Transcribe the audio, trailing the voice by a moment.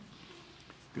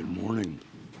Good morning.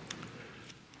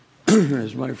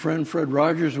 As my friend Fred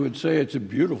Rogers would say, it's a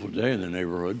beautiful day in the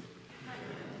neighborhood.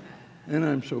 And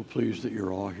I'm so pleased that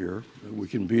you're all here, that we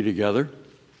can be together.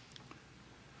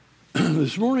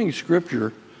 This morning's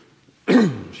scripture,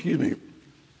 excuse me,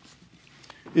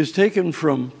 is taken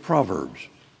from Proverbs.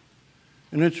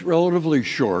 And it's relatively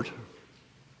short,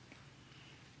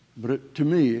 but to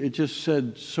me, it just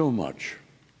said so much.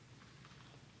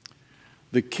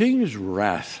 The king's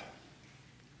wrath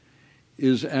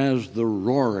is as the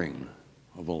roaring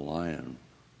of a lion,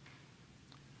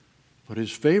 but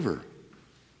his favor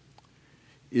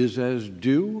is as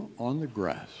dew on the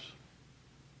grass.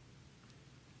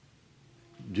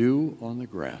 Dew on the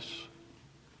grass.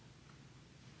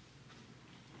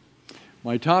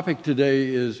 My topic today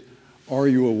is, are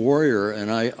you a warrior?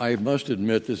 And I must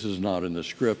admit this is not in the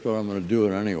script, but I'm going to do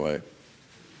it anyway.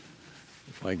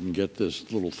 If I can get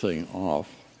this little thing off.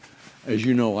 As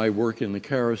you know, I work in the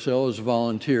carousel as a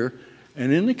volunteer,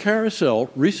 and in the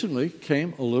carousel recently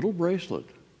came a little bracelet,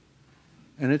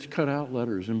 and it's cut out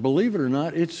letters, and believe it or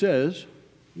not, it says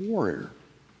warrior.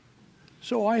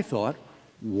 So I thought,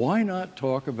 why not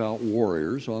talk about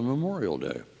warriors on Memorial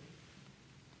Day?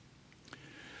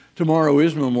 Tomorrow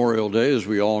is Memorial Day, as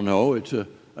we all know. It's a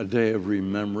day of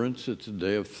remembrance, it's a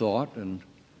day of thought,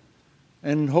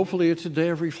 and hopefully it's a day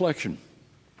of reflection.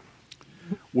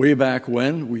 Way back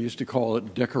when, we used to call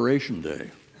it Decoration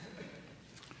Day.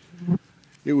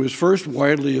 It was first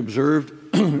widely observed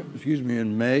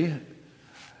in May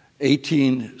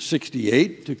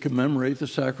 1868 to commemorate the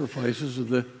sacrifices of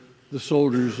the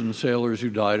soldiers and sailors who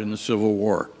died in the Civil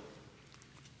War.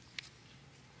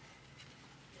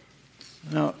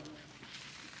 Now,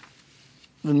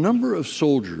 the number of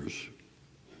soldiers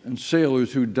and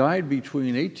sailors who died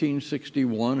between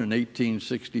 1861 and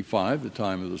 1865, the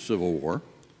time of the Civil War,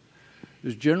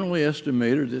 is generally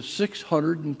estimated at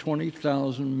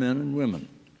 620,000 men and women.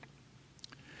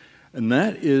 And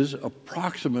that is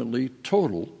approximately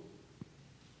total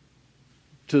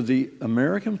to the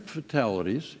American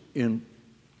fatalities in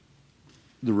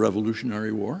the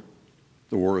Revolutionary War,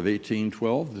 the War of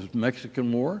 1812, the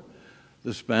Mexican War,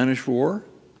 the Spanish War,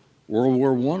 World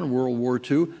War I, World War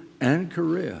II, and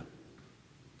Korea.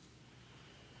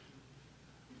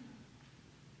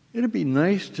 It'd be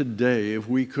nice today if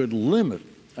we could limit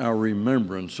our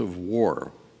remembrance of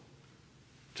war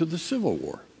to the Civil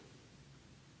War.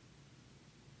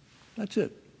 That's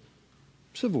it.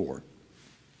 Civil War.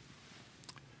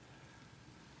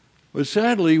 But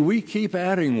sadly, we keep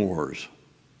adding wars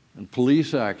and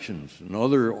police actions and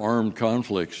other armed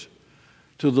conflicts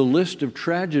to the list of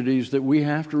tragedies that we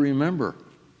have to remember.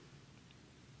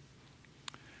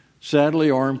 Sadly,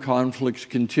 armed conflicts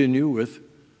continue with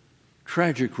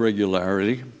tragic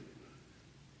regularity.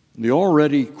 The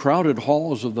already crowded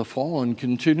halls of the fallen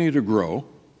continue to grow.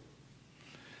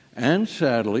 And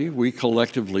sadly, we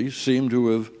collectively seem to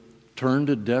have turned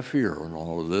a deaf ear on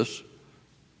all of this.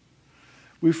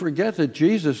 We forget that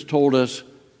Jesus told us,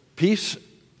 "Peace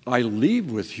I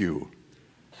leave with you.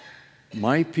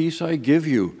 My peace I give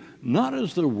you. Not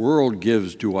as the world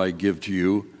gives do I give to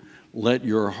you. Let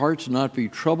your hearts not be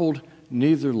troubled,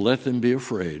 neither let them be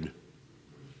afraid."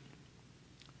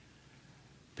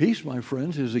 Peace, my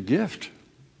friends, is a gift.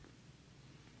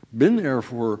 Been there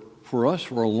for us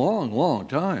for a long, long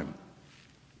time.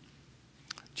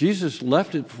 Jesus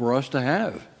left it for us to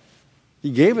have.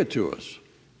 He gave it to us.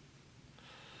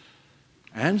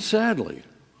 And sadly,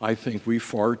 I think we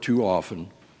far too often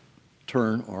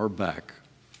turn our back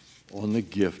on the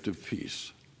gift of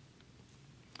peace.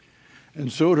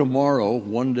 And so tomorrow,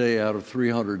 one day out of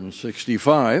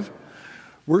 365,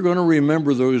 we're going to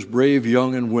remember those brave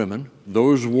young and women,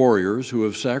 those warriors who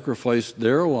have sacrificed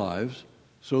their lives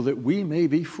so that we may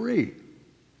be free.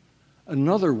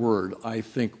 Another word I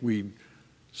think we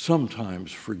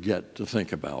sometimes forget to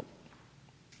think about.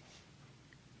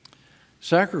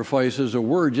 Sacrifice as a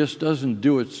word just doesn't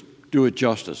do it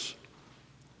justice.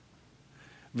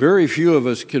 Very few of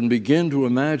us can begin to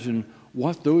imagine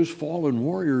what those fallen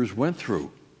warriors went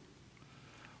through,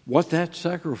 what that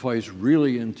sacrifice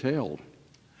really entailed.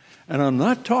 And I'm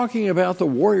not talking about the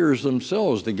warriors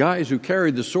themselves, the guys who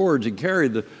carried the swords and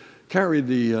carried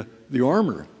the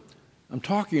armor. I'm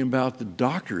talking about the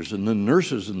doctors and the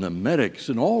nurses and the medics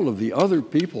and all of the other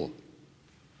people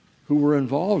who were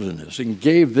involved in this and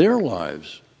gave their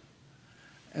lives.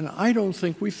 And I don't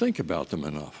think we think about them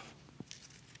enough.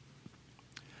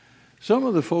 Some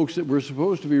of the folks that we're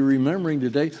supposed to be remembering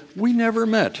today, we never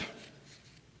met.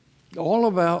 The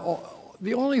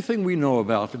only thing we know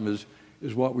about them is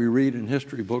what we read in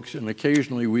history books, and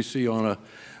occasionally we see on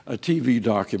a TV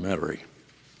documentary.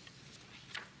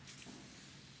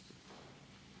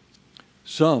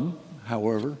 Some,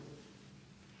 however,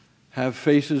 have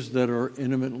faces that are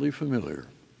intimately familiar,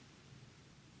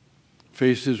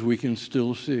 faces we can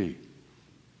still see.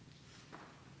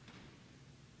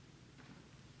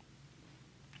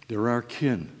 They're our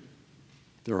kin.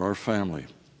 They're our family.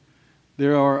 They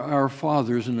are our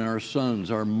fathers and our sons,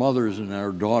 our mothers and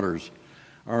our daughters,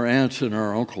 our aunts and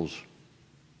our uncles.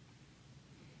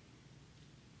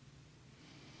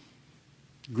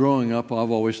 Growing up,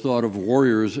 I've always thought of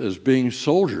warriors as being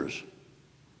soldiers.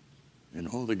 You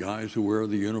know, the guys who wear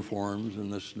the uniforms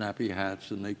and the snappy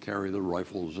hats and they carry the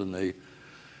rifles, and they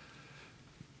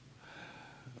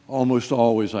almost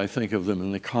always I think of them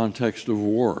in the context of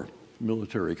war,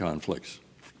 military conflicts.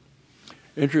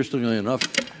 Interestingly enough,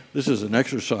 this is an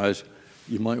exercise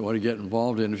you might want to get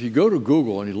involved in. If you go to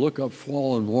Google and you look up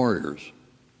fallen warriors,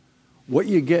 what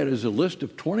you get is a list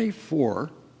of 24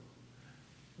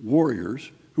 warriors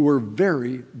who are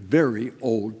very, very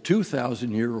old,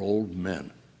 2,000-year-old men.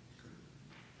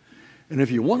 And if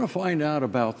you want to find out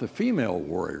about the female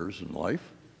warriors in life,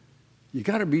 you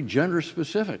got to be gender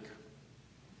specific.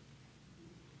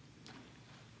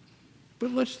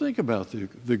 But let's think about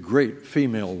the great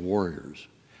female warriors.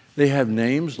 They have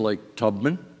names like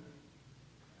Tubman,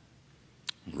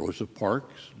 Rosa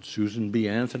Parks, Susan B.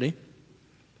 Anthony,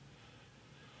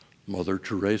 Mother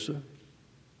Teresa,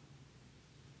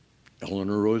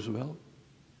 Eleanor Roosevelt,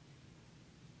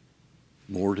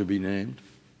 more to be named.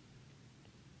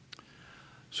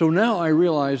 So now I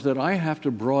realize that I have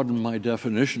to broaden my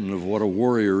definition of what a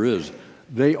warrior is.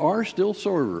 They are still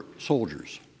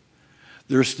soldiers.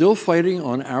 They're still fighting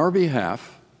on our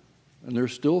behalf, and they're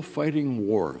still fighting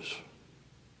wars.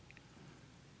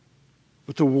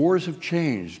 But the wars have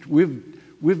changed.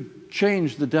 We've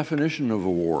changed the definition of a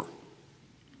war.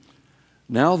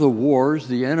 Now the wars,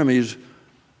 the enemies,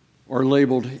 are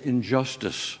labeled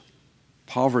injustice,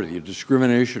 poverty,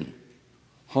 discrimination,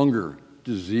 hunger,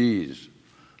 disease,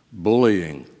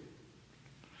 bullying,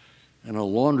 and a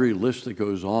laundry list that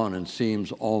goes on and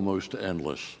seems almost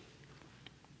endless.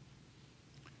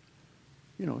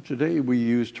 You know, today we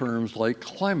use terms like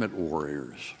climate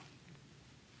warriors.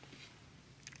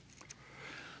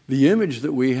 The image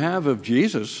that we have of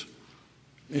Jesus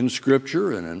in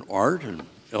Scripture and in art and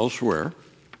elsewhere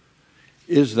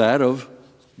is that of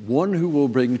one who will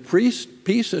bring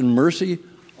peace and mercy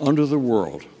unto the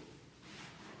world.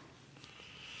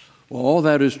 Well, all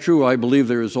that is true. I believe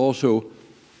there is also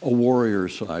a warrior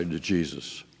side to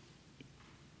Jesus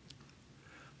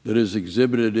that is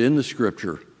exhibited in the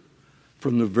Scripture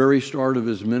from the very start of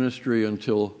his ministry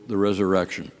until the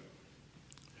resurrection.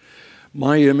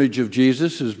 My image of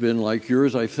Jesus has been like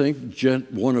yours, I think,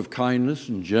 one of kindness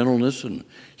and gentleness and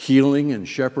healing and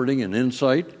shepherding and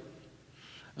insight.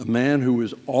 A man who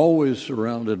is always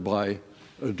surrounded by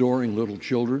adoring little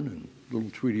children and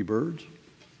little Tweety birds.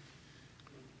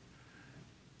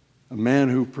 A man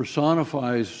who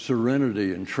personifies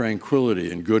serenity and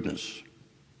tranquility and goodness.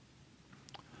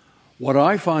 What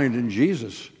I find in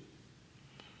Jesus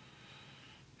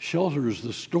shelters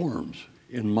the storms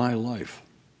in my life.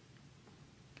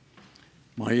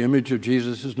 My image of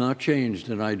Jesus has not changed,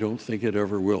 and I don't think it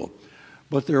ever will.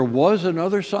 But there was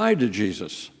another side to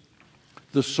Jesus,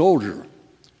 the soldier,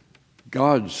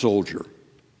 God's soldier.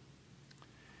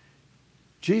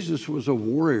 Jesus was a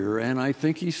warrior, and I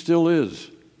think he still is.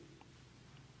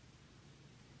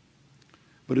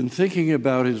 But in thinking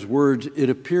about his words, it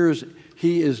appears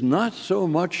he is not so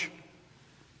much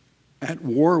at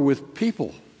war with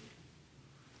people,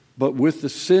 but with the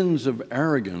sins of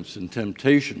arrogance and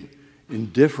temptation,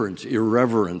 indifference,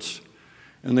 irreverence,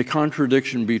 and the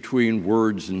contradiction between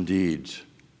words and deeds.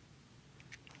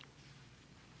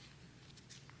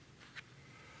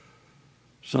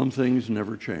 Some things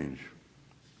never change.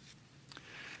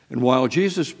 And while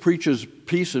Jesus preaches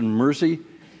peace and mercy,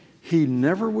 he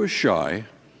never was shy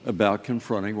about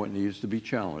confronting what needs to be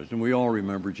challenged. And we all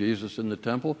remember Jesus in the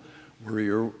temple where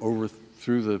he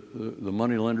overthrew the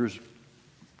moneylenders'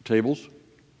 tables.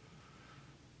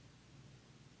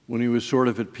 When he was sort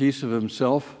of at peace of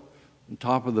himself on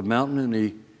top of the mountain,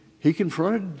 and he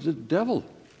confronted the devil,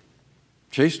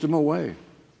 chased him away.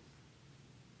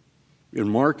 In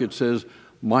Mark it says,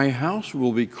 "My house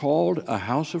will be called a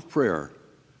house of prayer,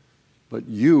 but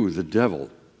you, the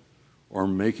devil, are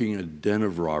making a den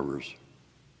of robbers."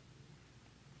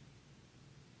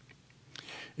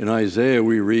 In Isaiah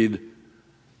we read,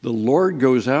 "The Lord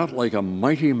goes out like a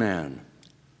mighty man.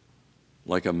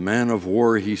 Like a man of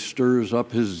war, he stirs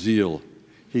up his zeal.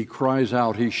 He cries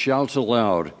out, he shouts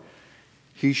aloud.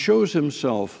 He shows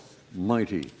himself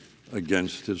mighty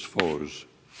against his foes."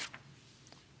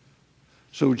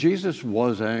 So Jesus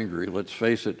was angry, let's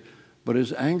face it, but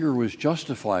his anger was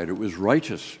justified. It was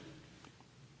righteous.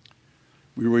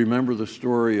 We remember the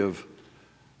story of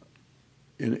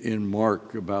in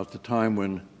Mark about the time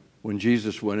when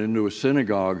Jesus went into a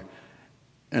synagogue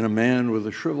and a man with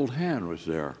a shriveled hand was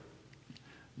there.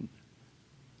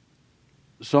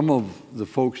 Some of the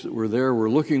folks that were there were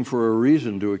looking for a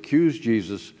reason to accuse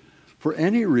Jesus for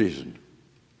any reason,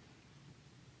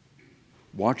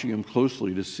 watching him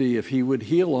closely to see if he would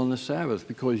heal on the Sabbath,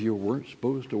 because you weren't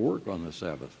supposed to work on the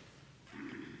Sabbath.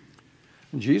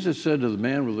 And Jesus said to the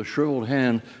man with the shriveled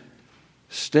hand,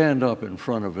 "Stand up in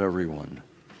front of everyone."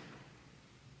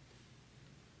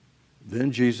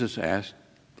 Then Jesus asked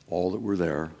all that were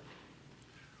there,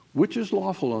 "Which is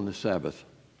lawful on the Sabbath?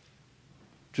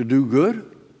 To do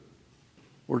good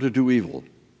or to do evil?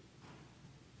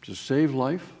 To save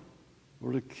life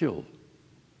or to kill?"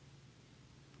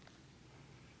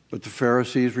 But the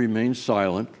Pharisees remained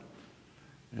silent,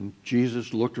 and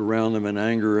Jesus looked around them in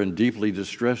anger and deeply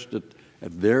distressed at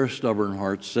their stubborn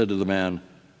hearts, said to the man,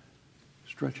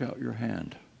 "Stretch out your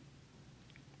hand."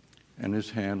 And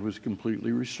his hand was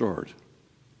completely restored.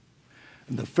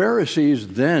 And the Pharisees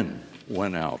then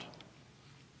went out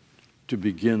to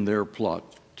begin their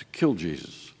plot to kill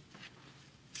Jesus.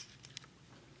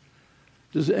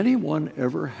 Does anyone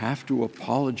ever have to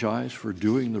apologize for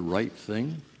doing the right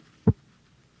thing?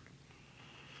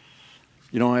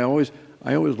 You know, I always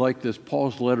like this.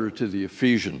 Paul's letter to the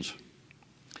Ephesians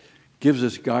gives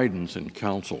us guidance and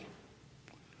counsel.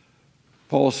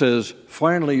 Paul says,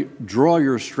 "Finally, draw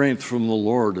your strength from the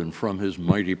Lord and from his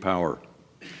mighty power.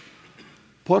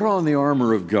 Put on the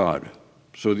armor of God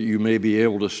so that you may be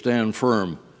able to stand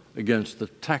firm against the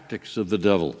tactics of the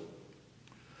devil.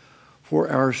 For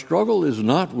our struggle is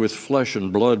not with flesh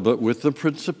and blood, but with the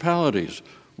principalities,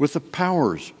 with the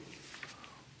powers,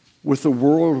 with the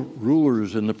world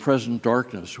rulers in the present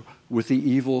darkness, with the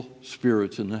evil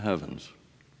spirits in the heavens."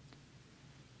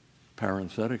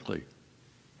 Parenthetically,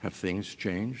 have things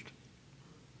changed?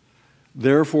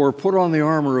 "Therefore, put on the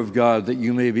armor of God that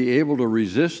you may be able to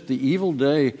resist the evil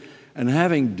day, and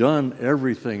having done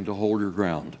everything to hold your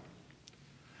ground.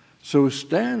 So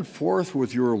stand forth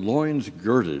with your loins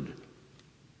girded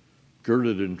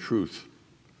in truth,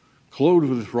 clothed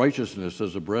with righteousness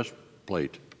as a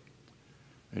breastplate,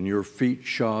 and your feet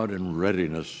shod in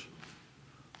readiness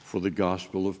for the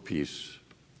gospel of peace."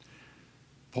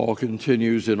 Paul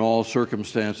continues, "In all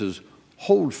circumstances,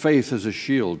 hold faith as a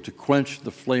shield to quench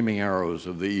the flaming arrows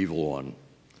of the evil one,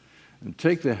 and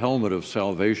take the helmet of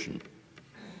salvation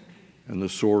and the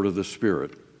sword of the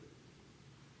Spirit,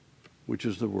 which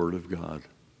is the Word of God."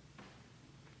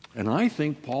 And I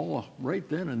think Paul, right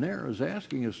then and there, is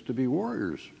asking us to be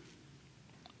warriors.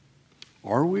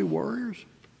 Are we warriors?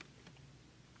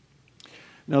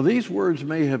 Now, these words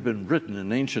may have been written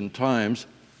in ancient times.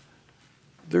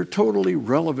 They're totally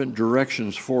relevant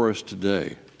directions for us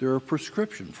today. They're a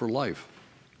prescription for life.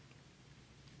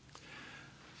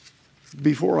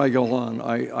 Before I go on,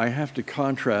 I have to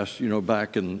contrast,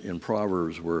 back in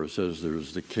Proverbs where it says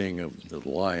there's the king of the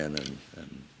lion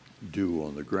and dew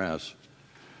on the grass.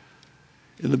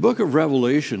 In the book of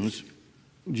Revelations,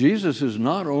 Jesus is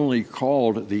not only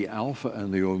called the Alpha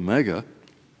and the Omega,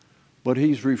 but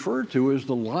he's referred to as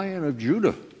the Lion of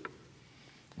Judah.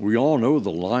 We all know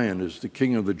the lion is the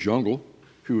king of the jungle,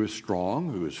 who is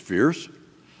strong, who is fierce,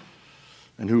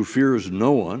 and who fears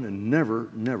no one and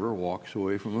never walks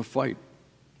away from a fight.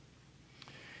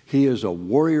 He is a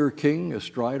warrior king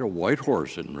astride a white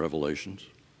horse in Revelations,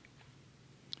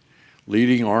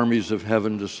 leading armies of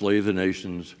heaven to slay the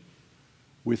nations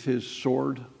with his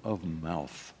sword of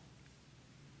mouth.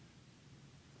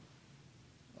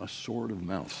 A sword of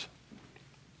mouth.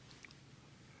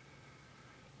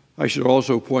 I should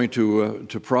also point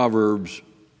to Proverbs.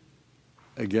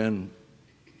 Again,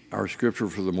 our scripture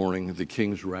for the morning: the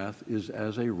king's wrath is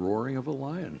as a roaring of a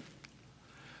lion,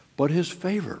 but his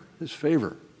favor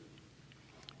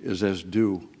is as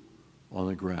dew on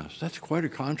the grass. That's quite a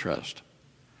contrast.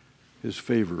 His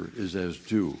favor is as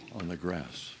dew on the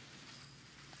grass.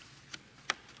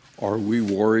 Are we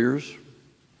warriors?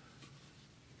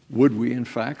 Would we, in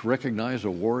fact, recognize a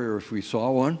warrior if we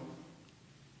saw one?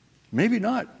 Maybe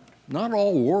not. Not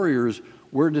all warriors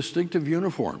wear distinctive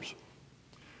uniforms.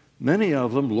 Many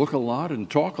of them look a lot and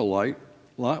talk a lot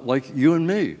like you and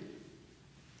me.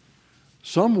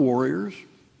 Some warriors,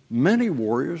 many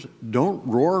warriors, don't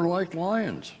roar like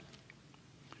lions.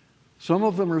 Some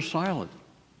of them are silent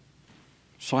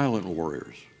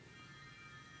warriors.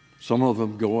 Some of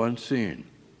them go unseen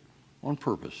on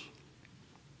purpose.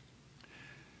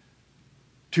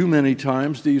 Too many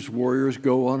times these warriors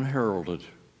go unheralded.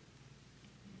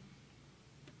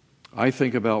 I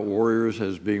think about warriors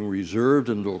as being reserved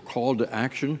and called to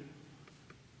action,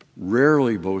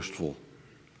 rarely boastful,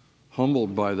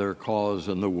 humbled by their cause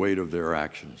and the weight of their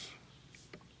actions.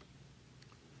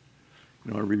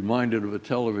 You know, I'm reminded of a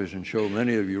television show,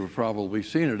 many of you have probably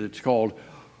seen it. It's called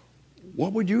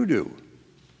What Would You Do?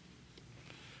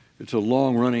 It's a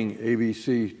long-running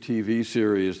ABC TV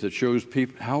series that shows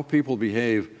how people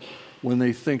behave when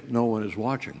they think no one is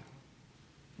watching.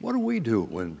 What do we do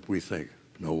when we think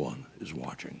no one is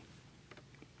watching?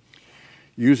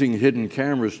 Using hidden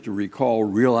cameras to recall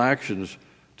real actions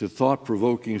to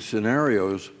thought-provoking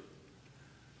scenarios,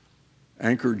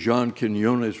 anchor John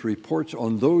Quinones reports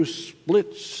on those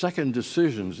split-second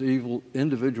decisions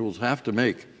individuals have to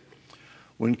make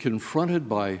when confronted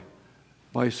by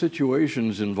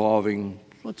situations involving,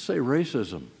 let's say,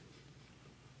 racism,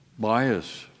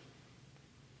 bias,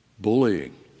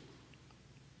 bullying.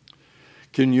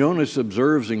 Quinones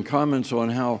observes and comments on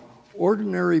how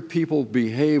ordinary people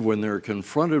behave when they're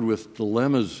confronted with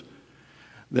dilemmas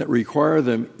that require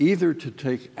them either to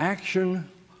take action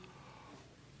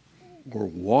or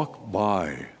walk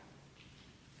by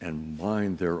and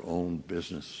mind their own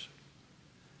business.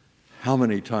 How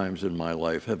many times in my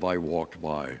life have I walked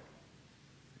by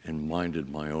and minded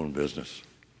my own business?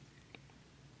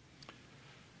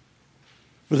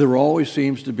 But there always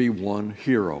seems to be one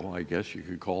hero, I guess you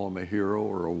could call him a hero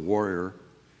or a warrior,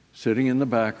 sitting in the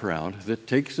background that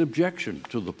takes objection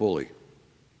to the bully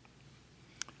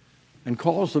and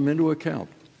calls them into account.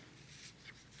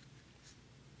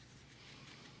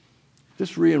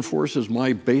 This reinforces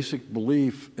my basic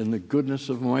belief in the goodness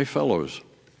of my fellows.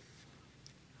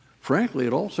 Frankly,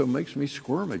 it also makes me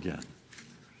squirm again.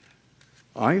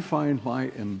 I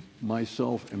find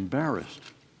myself embarrassed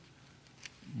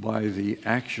by the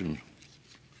action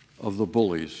of the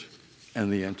bullies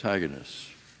and the antagonists.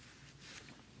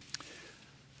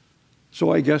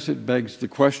 So I guess it begs the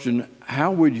question,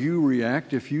 how would you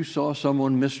react if you saw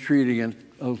someone mistreating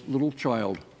a little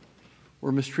child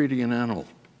or mistreating an animal?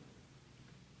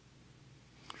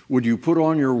 Would you put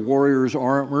on your warrior's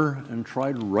armor and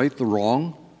try to right the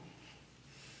wrong?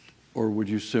 Or would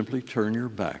you simply turn your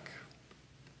back,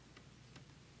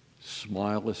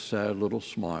 smile a sad little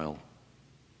smile,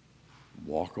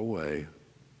 walk away,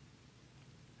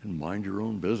 and mind your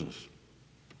own business?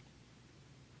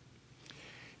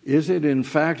 Is it in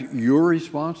fact your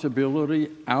responsibility,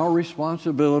 our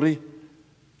responsibility,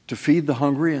 to feed the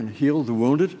hungry and heal the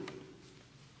wounded?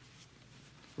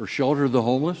 Or shelter the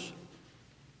homeless?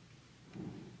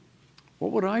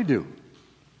 What would I do?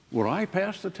 Would I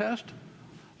pass the test?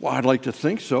 Well, I'd like to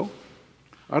think so.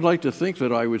 I'd like to think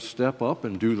that I would step up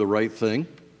and do the right thing.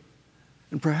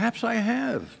 And perhaps I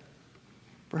have.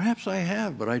 Perhaps I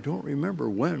have, but I don't remember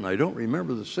when. I don't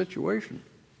remember the situation.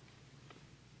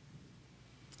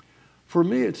 For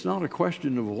me, it's not a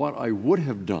question of what I would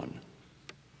have done.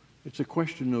 It's a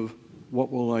question of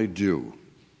what will I do?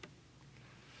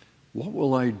 What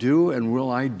will I do, and will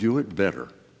I do it better?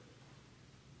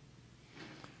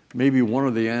 Maybe one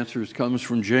of the answers comes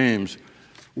from James,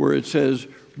 where it says,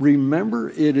 remember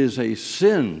it is a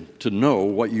sin to know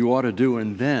what you ought to do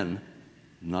and then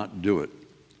not do it.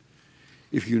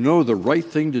 If you know the right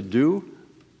thing to do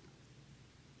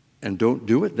and don't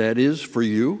do it, that is, for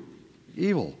you,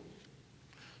 evil.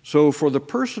 So for the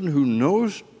person who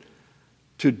knows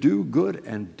to do good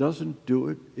and doesn't do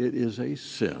it, it is a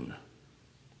sin.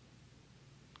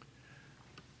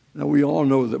 Now, we all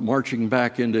know that marching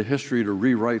back into history to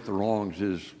rewrite the wrongs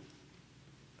is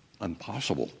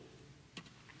impossible.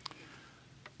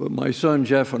 But my son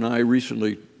Jeff and I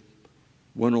recently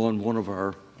went on one of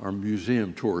our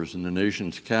museum tours in the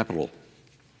nation's capital.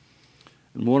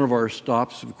 And one of our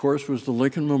stops, of course, was the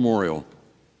Lincoln Memorial.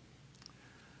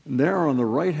 And there on the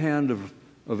right hand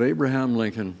of Abraham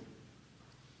Lincoln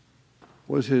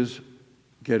was his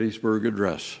Gettysburg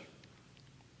Address.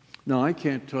 Now, I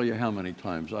can't tell you how many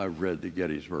times I've read the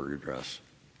Gettysburg Address.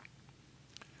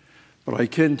 But I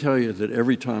can tell you that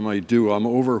every time I do, I'm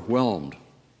overwhelmed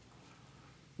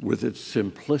with its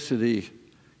simplicity,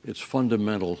 its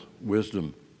fundamental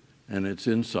wisdom, and its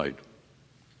insight.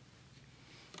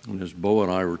 And as Bo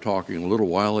and I were talking a little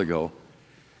while ago,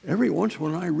 every once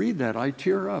when I read that, I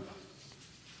tear up.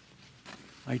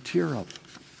 I tear up.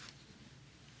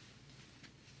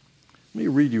 Let me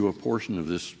read you a portion of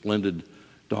this splendid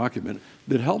document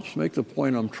that helps make the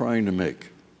point I'm trying to make.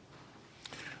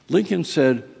 Lincoln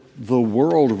said, "The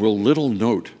world will little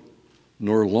note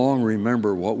nor long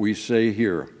remember what we say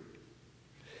here.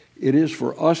 It is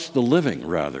for us, the living,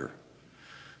 rather,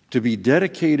 to be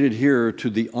dedicated here to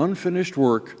the unfinished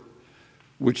work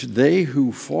which they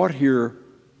who fought here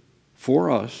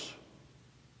for us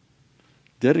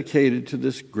dedicated to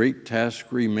this great task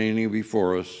remaining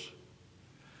before us,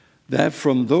 that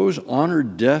from those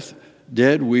honored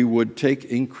dead we would take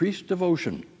increased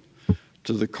devotion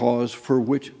to the cause for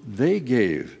which they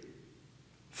gave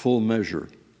full measure.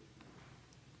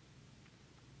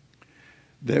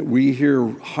 That we here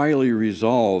highly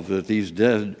resolve that these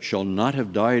dead shall not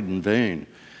have died in vain,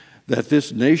 that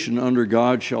this nation under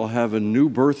God shall have a new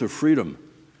birth of freedom,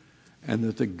 and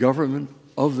that the government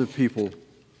of the people,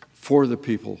 for the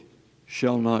people,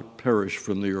 shall not perish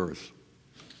from the earth.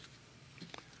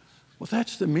 Well,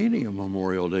 that's the meaning of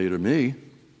Memorial Day to me.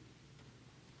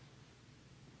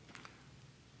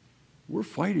 We're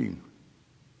fighting.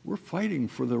 We're fighting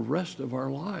for the rest of our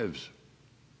lives.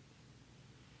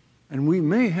 And we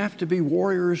may have to be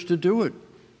warriors to do it.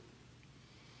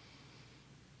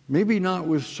 Maybe not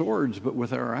with swords, but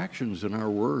with our actions and our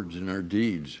words and our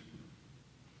deeds.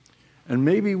 And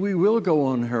maybe we will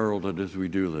go unheralded as we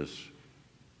do this.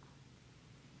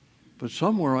 But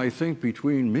somewhere, I think,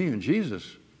 between me and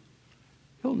Jesus,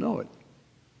 he'll know it.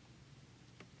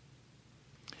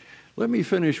 Let me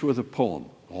finish with a poem.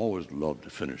 I always love to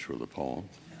finish with a poem.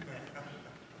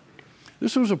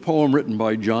 This was a poem written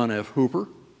by John F. Hooper,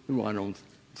 who I don't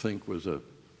think was a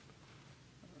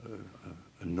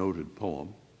noted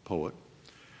poet.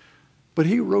 But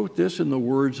he wrote this in the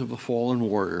words of a fallen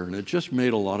warrior, and it just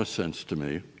made a lot of sense to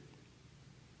me.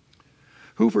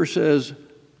 Hooper says,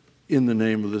 in the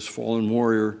name of this fallen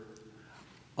warrior,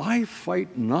 I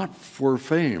fight not for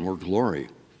fame or glory,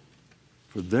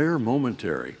 for they're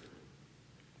momentary.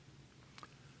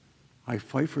 I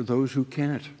fight for those who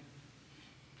can't.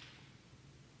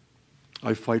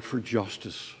 I fight for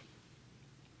justice.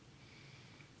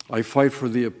 I fight for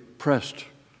the oppressed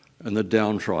and the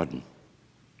downtrodden.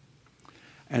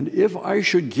 And if I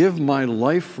should give my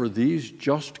life for these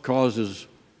just causes,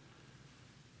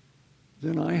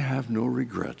 then I have no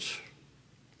regrets,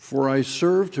 for I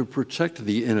serve to protect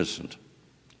the innocent.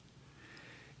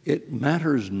 It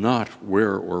matters not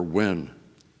where or when,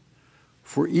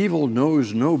 for evil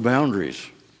knows no boundaries,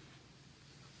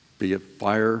 be it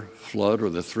fire, flood, or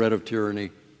the threat of tyranny.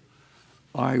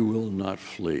 I will not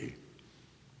flee.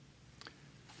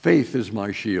 Faith is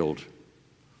my shield.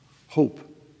 Hope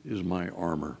is my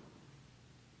armor.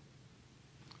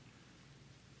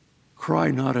 Cry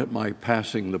not at my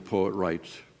passing, the poet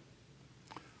writes,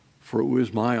 for it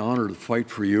was my honor to fight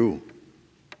for you.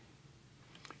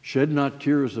 Shed not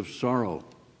tears of sorrow,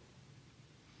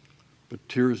 but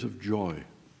tears of joy.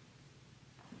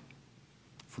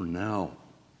 For now,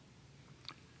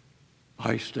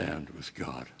 I stand with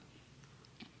God.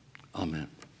 Amen.